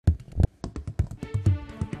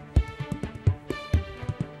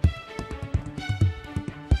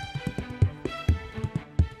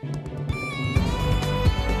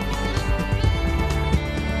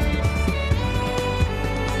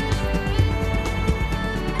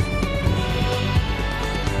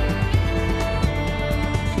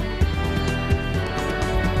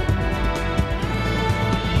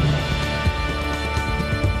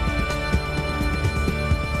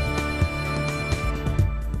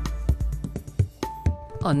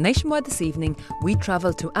On Nationwide this evening, we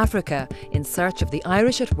travel to Africa in search of the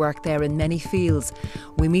Irish at work there in many fields.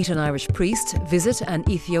 We meet an Irish priest, visit an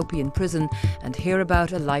Ethiopian prison and hear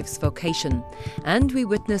about a life's vocation. And we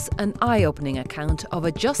witness an eye-opening account of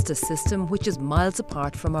a justice system which is miles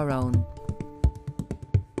apart from our own.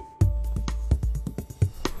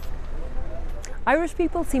 Irish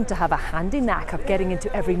people seem to have a handy knack of getting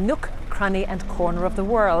into every nook, cranny and corner of the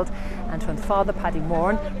world. And when Fr Paddy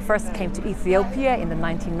Moran first came to Ethiopia in the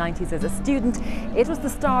 1990s as a student, it was the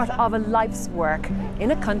start of a life's work in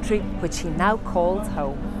a country which he now calls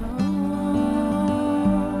home.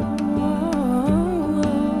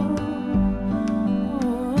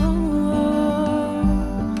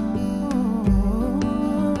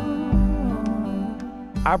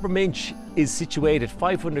 Arbominch is situated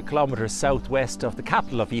 500 kilometres southwest of the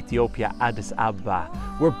capital of Ethiopia, Addis Ababa.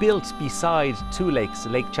 We're built beside two lakes,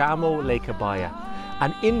 Lake Chamo, Lake Abaya.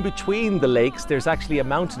 And in between the lakes, there's actually a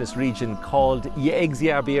mountainous region called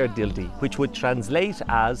Yeegziabir Dildi, which would translate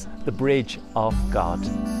as the Bridge of God.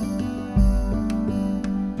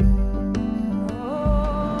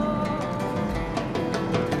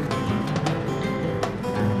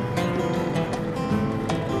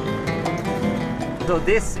 So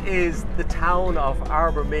this is the town of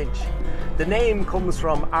Arbominch. The name comes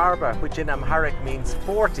from Arba, which in Amharic means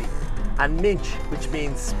 40, and Minch, which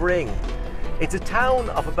means spring. It's a town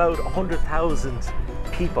of about 100,000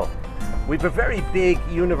 people. We've a very big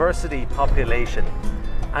university population,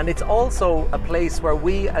 and it's also a place where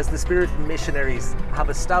we as the Spiritan missionaries have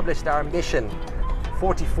established our mission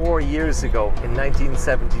 44 years ago in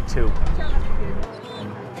 1972.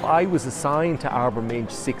 I was assigned to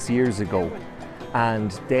Arbominch 6 years ago.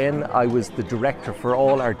 And then I was the director for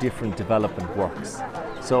all our different development works.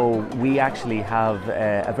 So we actually have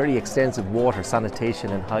a very extensive water,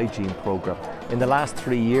 sanitation and hygiene program. In the last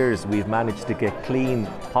 3 years, we've managed to get clean,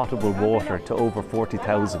 potable water to over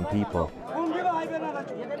 40,000 people.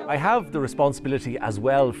 I have the responsibility as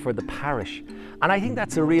well for the parish. And I think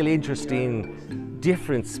that's a really interesting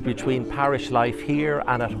difference between parish life here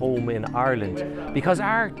and at home in Ireland, because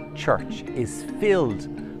our church is filled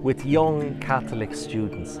with young Catholic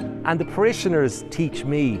students. And the parishioners teach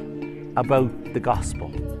me about the gospel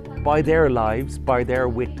by their lives, by their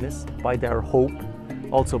witness, by their hope,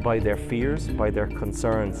 also by their fears, by their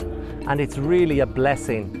concerns. And it's really a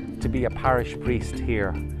blessing to be a parish priest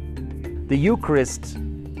here. The Eucharist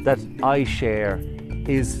that I share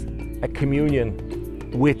is a communion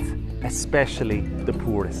with especially the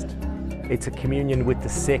poorest. It's a communion with the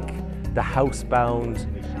sick, the housebound.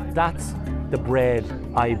 That's the bread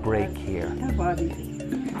I break here.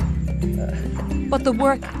 But the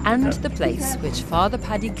work and the place which Fr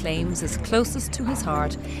Paddy claims is closest to his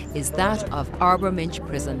heart is that of Arbominch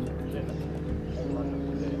Prison.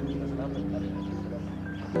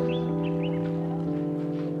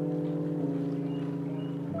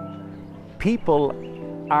 People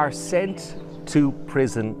are sent to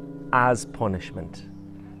prison as punishment.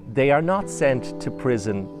 They are not sent to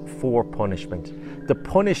prison for punishment. The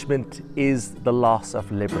punishment is the loss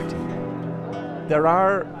of liberty. There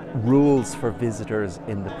are rules for visitors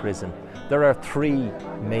in the prison. There are 3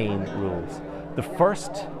 main rules. The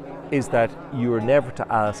first is that you are never to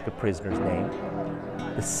ask a prisoner's name.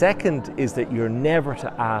 The second is that you're never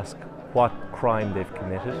to ask what crime they've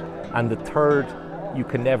committed. And the third, you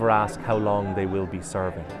can never ask how long they will be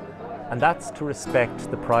serving. And that's to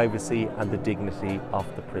respect the privacy and the dignity of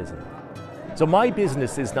the prison. So my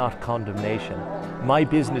business is not condemnation. My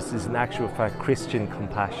business is in actual fact Christian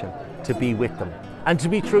compassion, to be with them. And to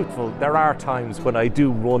be truthful, there are times when I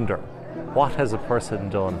do wonder, what has a person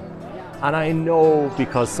done? And I know,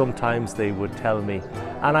 because sometimes they would tell me,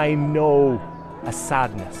 and I know a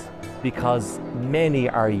sadness, because many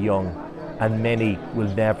are young and many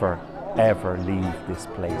will never, ever leave this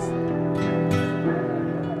place.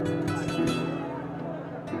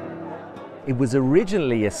 It was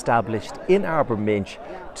originally established in Arbominch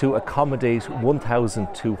to accommodate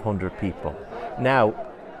 1,200 people. Now,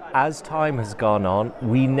 as time has gone on,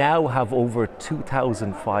 we now have over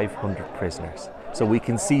 2,500 prisoners. So we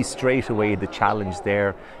can see straight away the challenge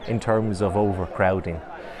there in terms of overcrowding.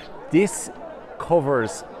 This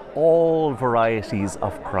covers all varieties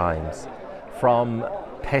of crimes, from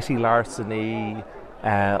petty larceny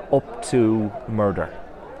up to murder.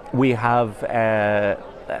 We have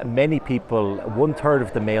many people, 1/3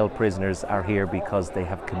 of the male prisoners are here because they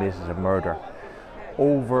have committed a murder.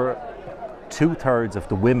 Over 2/3 of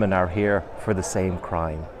the women are here for the same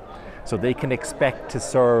crime. So they can expect to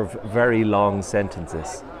serve very long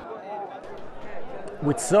sentences.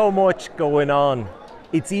 With so much going on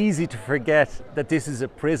It's easy to forget that this is a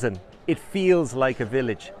prison. It feels like a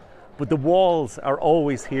village, but the walls are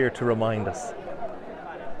always here to remind us.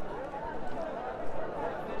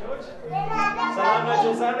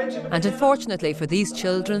 And unfortunately for these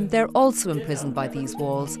children, they're also imprisoned by these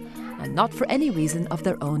walls, and not for any reason of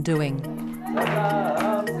their own doing.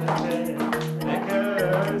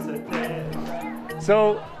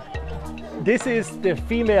 So this is the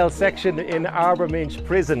female section in Arborminch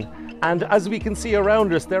Prison, and as we can see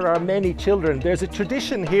around us, there are many children. There's a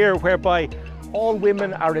tradition here whereby all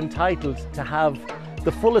women are entitled to have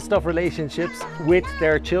the fullest of relationships with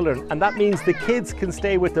their children, and that means the kids can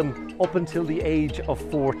stay with them up until the age of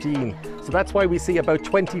 14. So that's why we see about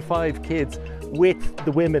 25 kids with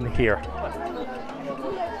the women here.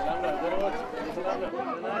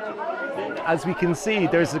 As we can see,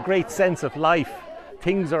 there's a great sense of life.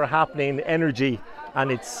 Things are happening, energy, and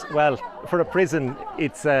it's, well, for a prison,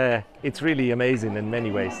 it's really amazing in many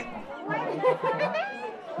ways.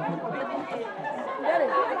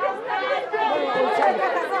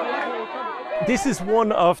 This is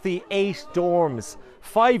one of the 8 dorms.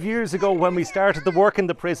 5 years ago, when we started the work in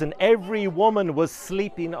the prison, every woman was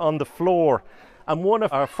sleeping on the floor. And one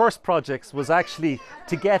of our first projects was actually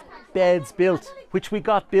to get beds built, which we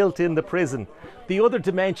got built in the prison. The other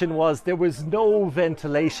dimension was there was no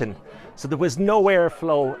ventilation, so there was no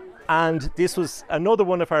airflow. And this was another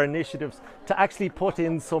one of our initiatives to actually put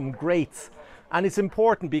in some grates. And it's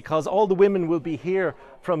important because all the women will be here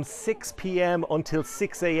from 6 p.m. until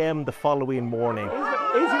 6 a.m. the following morning.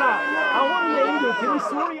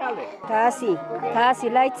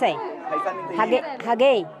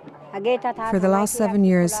 For the last 7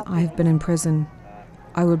 years, I have been in prison.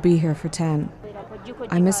 I will be here for 10.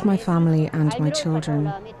 I miss my family and my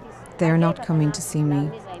children. They are not coming to see me.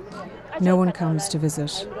 No one comes to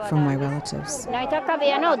visit from my relatives.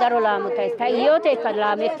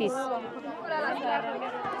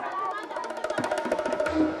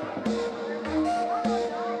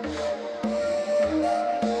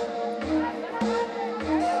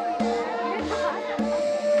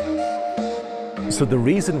 So the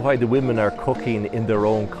reason why the women are cooking in their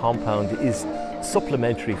own compound is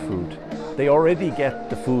supplementary food. They already get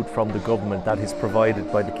the food from the government that is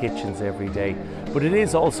provided by the kitchens every day, but it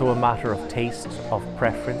is also a matter of taste, of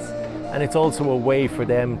preference, and it's also a way for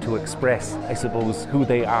them to express, I suppose, who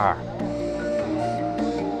they are.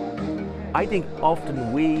 I think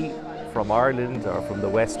often we, from Ireland or from the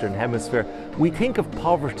Western Hemisphere, we think of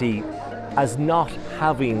poverty as not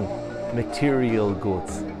having material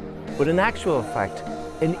goods. But in actual fact,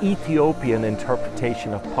 an Ethiopian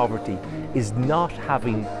interpretation of poverty is not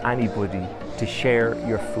having anybody to share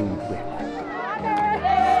your food with.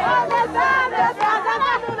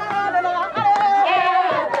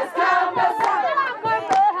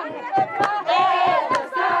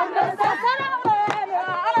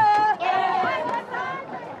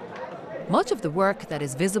 Much of the work that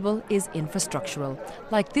is visible is infrastructural,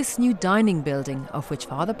 like this new dining building, of which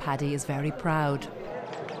Father Paddy is very proud.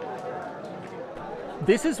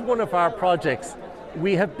 This is one of our projects.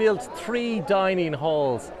 We have built 3 dining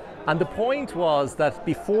halls, and the point was that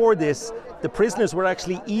before this, the prisoners were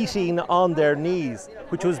actually eating on their knees,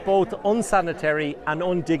 which was both unsanitary and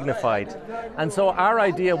undignified. And so our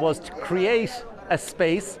idea was to create a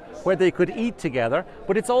space where they could eat together,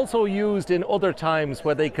 but it's also used in other times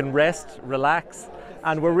where they can rest, relax,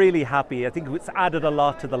 and we're really happy. I think it's added a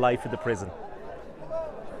lot to the life of the prison.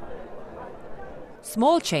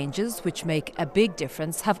 Small changes which make a big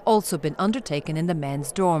difference have also been undertaken in the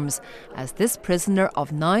men's dorms, as this prisoner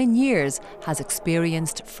of 9 years has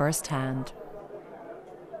experienced firsthand.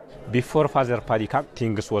 Before Father Paddy came,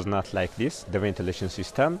 things was not like this. The ventilation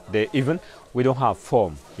system, we don't have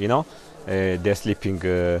foam, you know. They're sleeping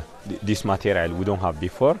this material we don't have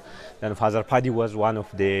before. Then Father Paddy was one of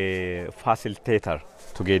the facilitator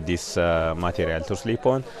to get this material to sleep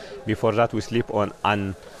on. Before that, we sleep on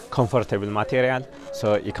uncomfortable material,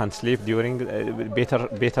 so you can sleep during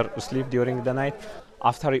better sleep during the night.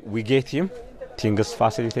 After we get him, things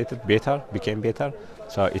facilitated became better,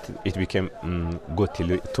 so it became good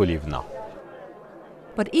to live now.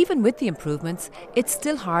 But even with the improvements, it's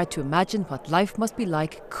still hard to imagine what life must be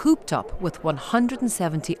like cooped up with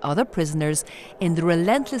 170 other prisoners in the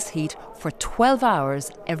relentless heat for 12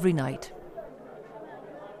 hours every night.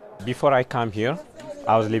 Before I came here,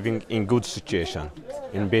 I was living in good situation,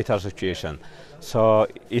 in better situation. So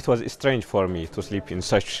it was strange for me to sleep in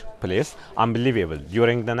such place, unbelievable.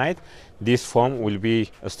 During the night, this foam will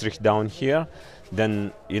be strict down here,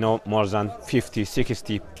 then, more than 50,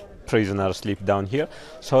 60 prisoners sleep down here.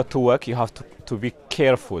 So to work, you have to be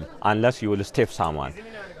careful, unless you will step someone.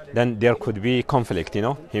 then there could be conflict, you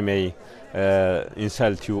know. He may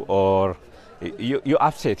insult you or you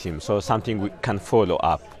upset him, so something we can follow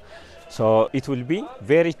up. So it will be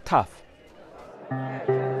very tough.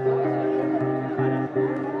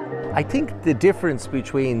 I think the difference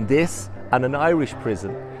between this and an Irish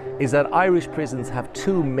prison is that Irish prisons have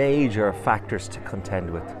two major factors to contend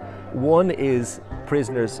with. One is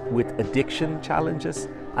prisoners with addiction challenges,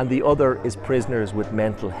 and the other is prisoners with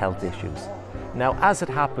mental health issues. Now, as it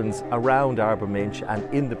happens around Arborminch and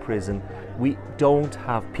in the prison, we don't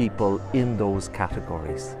have people in those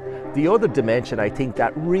categories. The other dimension I think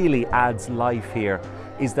that really adds life here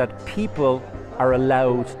is that people are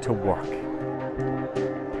allowed to work.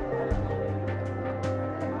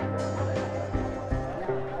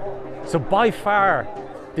 So by far,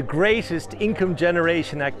 the greatest income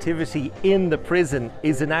generation activity in the prison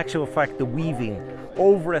is in actual fact the weaving.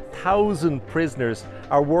 Over 1,000 prisoners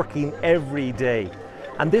are working every day.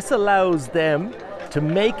 And this allows them to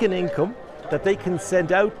make an income that they can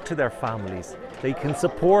send out to their families. They can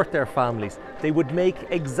support their families. They would make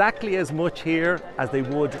exactly as much here as they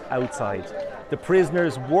would outside. The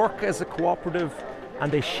prisoners work as a cooperative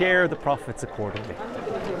and they share the profits accordingly.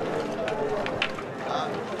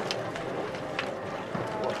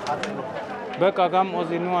 I've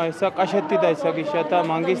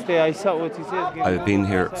been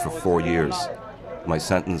here for 4 years. My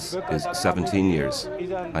sentence is 17 years.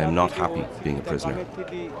 I am not happy being a prisoner.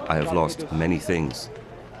 I have lost many things.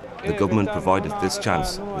 The government provided this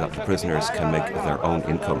chance that the prisoners can make their own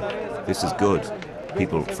income. This is good.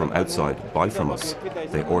 People from outside buy from us.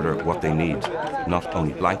 They order what they need, not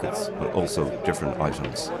only blankets, but also different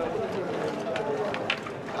items.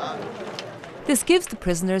 This gives the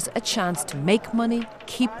prisoners a chance to make money,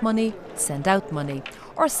 keep money, send out money,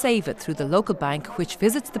 or save it through the local bank, which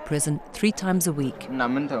visits the prison 3 times a week.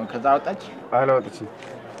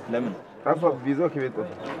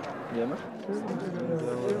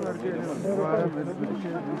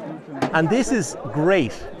 And this is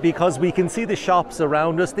great because we can see the shops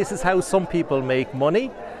around us. This is how some people make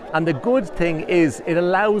money. And the good thing is it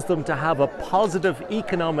allows them to have a positive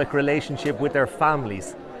economic relationship with their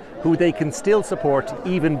families, who they can still support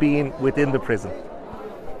even being within the prison.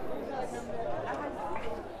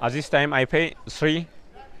 At this time I pay 3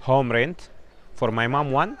 home rent, for my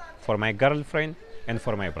mom 1, for my girlfriend and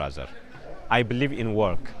for my brother. I believe in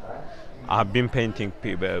work. I have been painting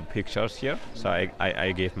pictures here, so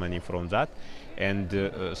I gave money from that. And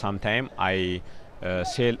sometimes I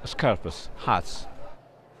sell scarves, hats.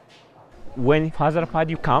 When Fr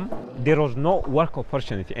Paddy came, there was no work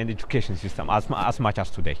opportunity in the education system as much as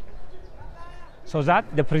today. So that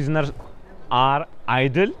the prisoners are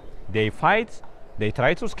idle, they fight, they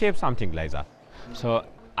try to escape, something like that. So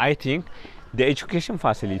I think the education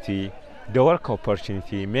facility, the work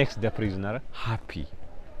opportunity makes the prisoner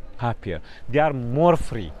happier. They are more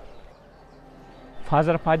free.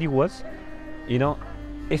 Fr Paddy was,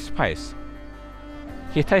 a spice.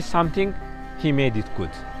 He touched something, he made it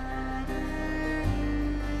good.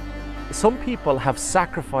 Some people have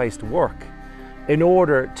sacrificed work in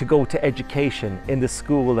order to go to education in the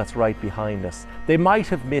school that's right behind us. They might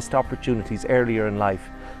have missed opportunities earlier in life,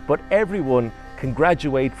 but everyone can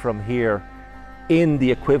graduate from here in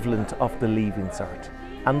the equivalent of the Leaving Cert.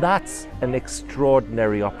 And that's an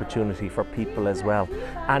extraordinary opportunity for people as well.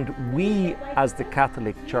 And we, as the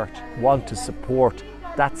Catholic Church, want to support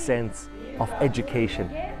that sense of education,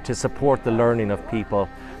 to support the learning of people,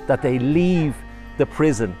 that they leave the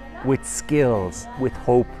prison with skills, with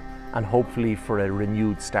hope, and hopefully for a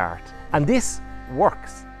renewed start. And this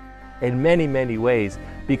works in many, many ways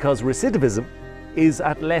because recidivism is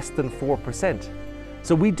at less than 4%.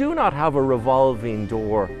 So we do not have a revolving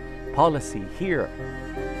door policy here.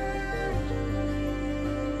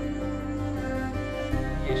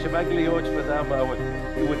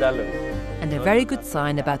 And a very good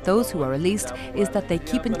sign about those who are released is that they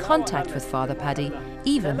keep in contact with Fr Paddy,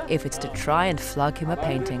 even if it's to try and flog him a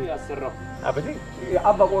painting.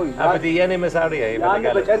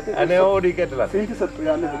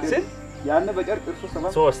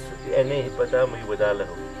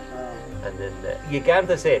 And then you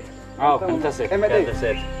can't say it. Oh, fantastic.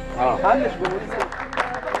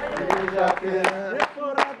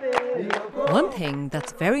 One thing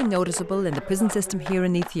that's very noticeable in the prison system here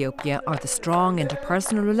in Ethiopia are the strong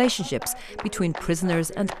interpersonal relationships between prisoners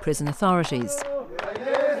and prison authorities.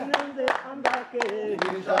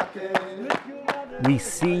 We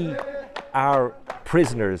see our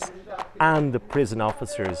prisoners and the prison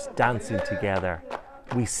officers dancing together.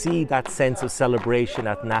 We see that sense of celebration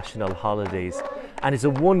at national holidays. And it's a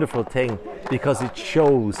wonderful thing because it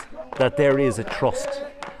shows that there is a trust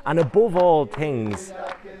And above all things,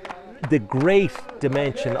 the great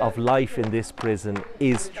dimension of life in this prison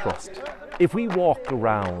is trust. If we walk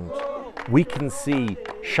around, we can see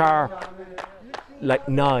sharp, like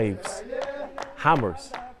knives,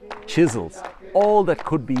 hammers, chisels, all that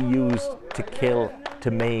could be used to kill, to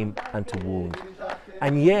maim and to wound.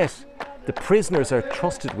 And yet, the prisoners are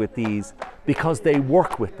trusted with these because they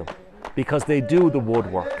work with them, because they do the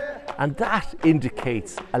woodwork. And that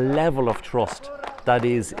indicates a level of trust that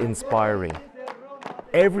is inspiring.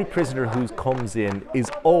 Every prisoner who comes in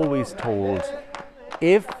is always told,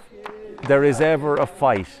 if there is ever a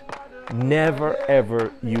fight, never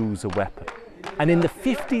ever use a weapon. And in the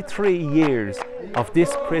 53 years of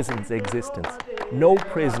this prison's existence, no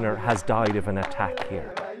prisoner has died of an attack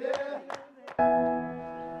here.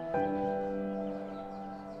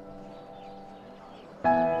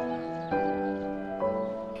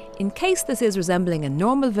 In case this is resembling a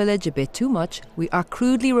normal village a bit too much, we are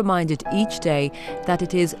crudely reminded each day that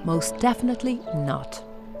it is most definitely not.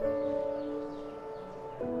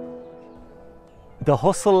 The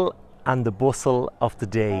hustle and the bustle of the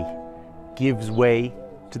day gives way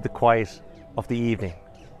to the quiet of the evening.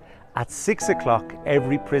 At 6 o'clock,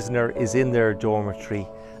 every prisoner is in their dormitory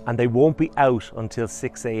and they won't be out until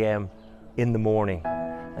 6 a.m. in the morning.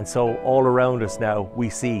 And so all around us now,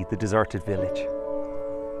 we see the deserted village.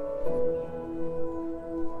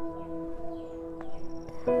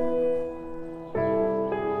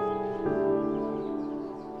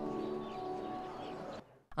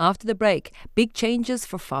 After the break, big changes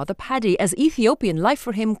for Father Paddy as Ethiopian life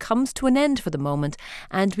for him comes to an end for the moment,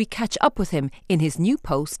 and we catch up with him in his new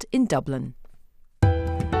post in Dublin.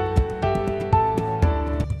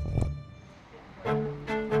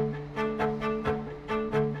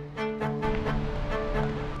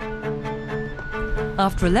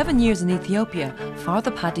 After 11 years in Ethiopia, Father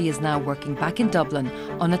Paddy is now working back in Dublin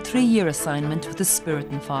on a 3-year assignment with the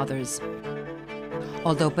Spiritan Fathers.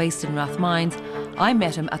 Although based in Rathmines, I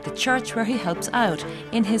met him at the church where he helps out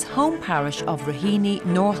in his home parish of Raheny,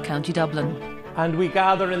 North County Dublin. And we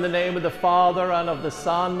gather in the name of the Father and of the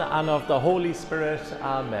Son and of the Holy Spirit.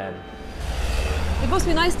 Amen. It must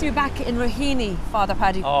be nice to be back in Raheny, Father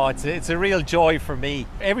Paddy. Oh, it's a real joy for me.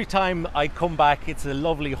 Every time I come back, it's a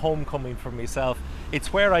lovely homecoming for myself.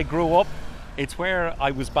 It's where I grew up. It's where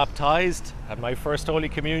I was baptised, had my first Holy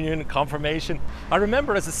Communion, confirmation. I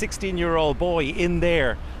remember as a 16-year-old boy in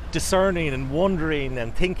there, discerning and wondering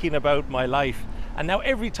and thinking about my life. And now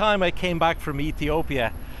every time I came back from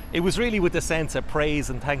Ethiopia, it was really with a sense of praise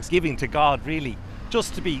and thanksgiving to God, really.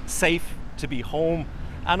 Just to be safe, to be home.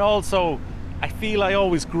 And also, I feel I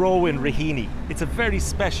always grow in Raheny. It's a very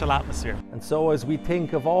special atmosphere. And so as we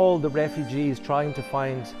think of all the refugees trying to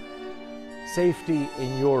find safety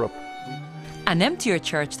in Europe, an emptier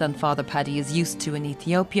church than Father Paddy is used to in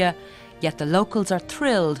Ethiopia, yet the locals are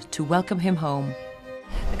thrilled to welcome him home.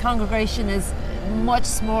 The congregation is much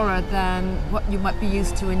smaller than what you might be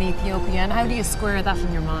used to in Ethiopia, and how do you square that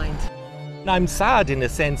in your mind? I'm sad in a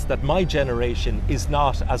sense that my generation is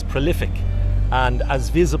not as prolific and as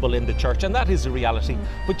visible in the church, and that is a reality.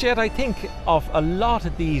 But yet I think of a lot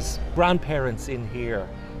of these grandparents in here.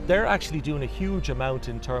 They're actually doing a huge amount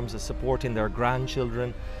in terms of supporting their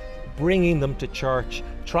grandchildren, bringing them to church,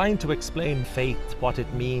 trying to explain faith, what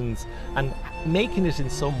it means, and making it in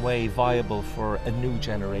some way viable for a new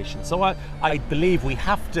generation. So I believe we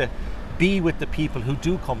have to be with the people who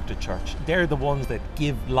do come to church. They're the ones that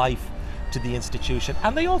give life to the institution,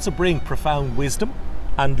 and they also bring profound wisdom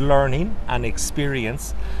and learning and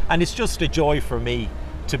experience, and it's just a joy for me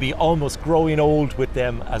to be almost growing old with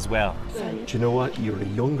them as well. Do you know what? You're a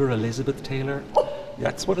younger Elizabeth Taylor.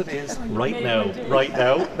 That's what it is right now.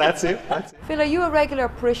 That's it. Phil, are you a regular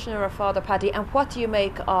parishioner of Father Paddy, and what do you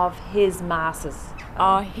make of his masses?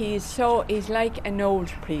 He's like an old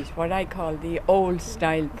priest, what I call the old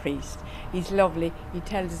style priest. He's lovely. He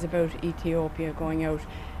tells us about Ethiopia going out,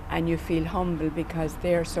 and you feel humble because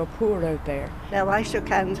they're so poor out there. Now I shook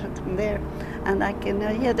hands with him there, and I can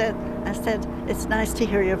hear that. I said, it's nice to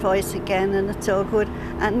hear your voice again, and it's so good.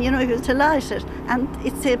 And he was delighted, and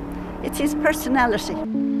it's his personality.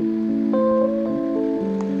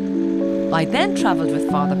 I then travelled with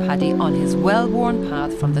Father Paddy on his well-worn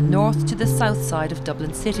path from the north to the south side of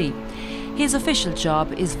Dublin City. His official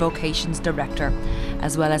job is Vocations Director,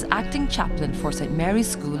 as well as acting chaplain for St Mary's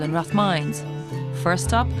School in Rathmines. First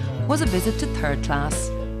stop was a visit to third class.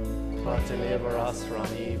 God deliver us from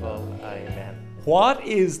evil. Amen. What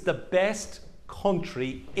is the best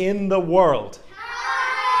country in the world?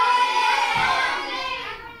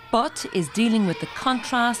 But is dealing with the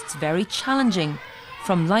contrasts very challenging?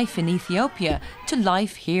 from life in Ethiopia to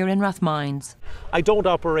life here in Rathmines. I don't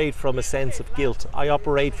operate from a sense of guilt. I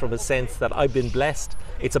operate from a sense that I've been blessed.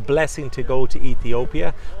 It's a blessing to go to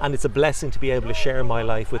Ethiopia, and it's a blessing to be able to share my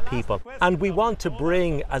life with people. And we want to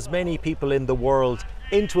bring as many people in the world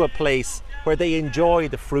into a place where they enjoy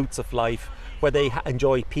the fruits of life, where they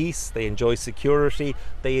enjoy peace, they enjoy security,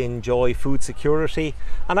 they enjoy food security.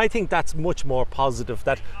 And I think that's much more positive,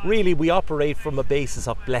 that really we operate from a basis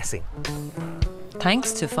of blessing.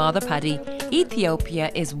 Thanks to Father Paddy,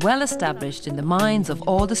 Ethiopia is well established in the minds of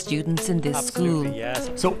all the students in this school.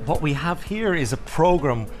 Yes. So what we have here is a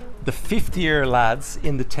programme. The fifth-year lads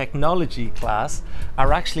in the technology class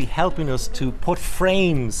are actually helping us to put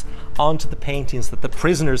frames onto the paintings that the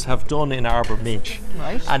prisoners have done in Arbor Minch.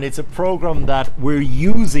 Right. And it's a programme that we're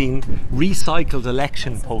using recycled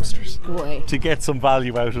election posters to get some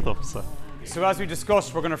value out of them. So as we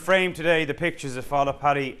discussed, we're going to frame today the pictures that Father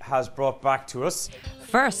Paddy has brought back to us.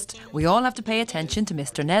 First, we all have to pay attention to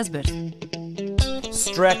Mr. Nesbitt.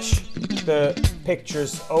 Stretch the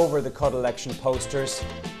pictures over the cut election posters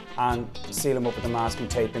and seal them up with the masking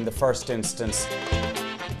tape in the first instance.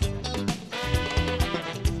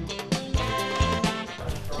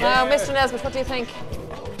 Now, Mr. Nesbitt, what do you think?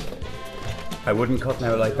 I wouldn't cut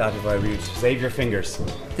now like that if I were you. Save your fingers.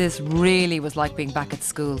 This really was like being back at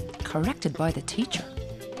school, corrected by the teacher.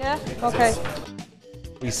 Yeah? Okay.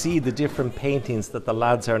 We see the different paintings that the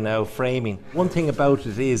lads are now framing. One thing about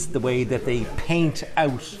it is the way that they paint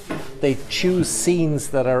out. They choose scenes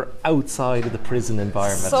that are outside of the prison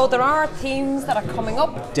environment. So there are themes that are coming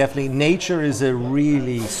up. Definitely, nature is a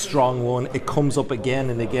really strong one. It comes up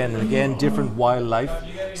again and again and again, different wildlife.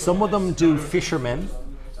 Some of them do fishermen,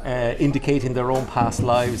 indicating their own past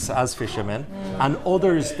lives as fishermen, and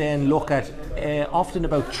others then look at often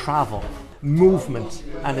about travel, movement,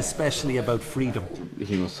 and especially about freedom.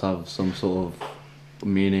 He must have some sort of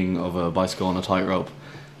meaning of a bicycle on a tightrope,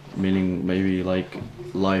 meaning maybe like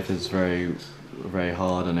life is very, very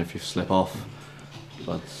hard, and if you slip off,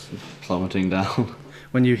 that's plummeting down.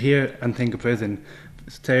 When you hear and think of prison,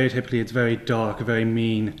 stereotypically it's very dark, a very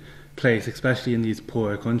mean place, especially in these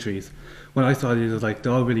poorer countries. When I saw these, it was like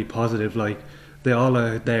they're all really positive, like they all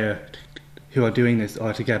are there who are doing this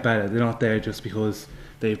are to get better. They're not there just because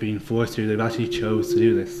they've been forced to, they've actually chose to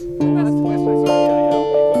do this.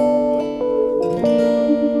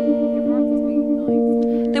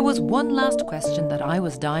 There was one last question that I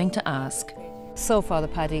was dying to ask. So, Father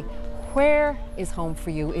Paddy, where is home for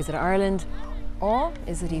you? Is it Ireland or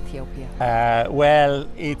is it Ethiopia? Well,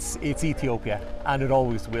 it's Ethiopia, and it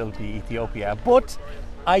always will be Ethiopia. But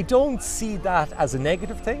I don't see that as a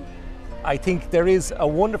negative thing. I think there is a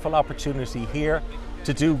wonderful opportunity here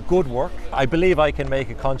to do good work. I believe I can make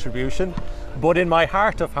a contribution, but in my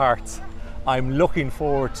heart of hearts, I'm looking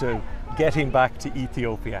forward to getting back to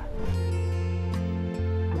Ethiopia.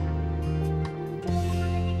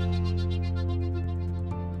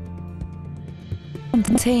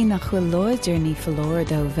 Té nach bhfuil láidir ní fallóir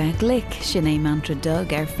dó bheith sin é mantra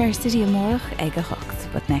dug First City amórach ag a hocht.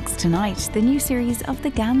 But next tonight, the new series of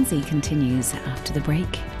The Ganzi continues after the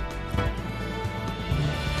break.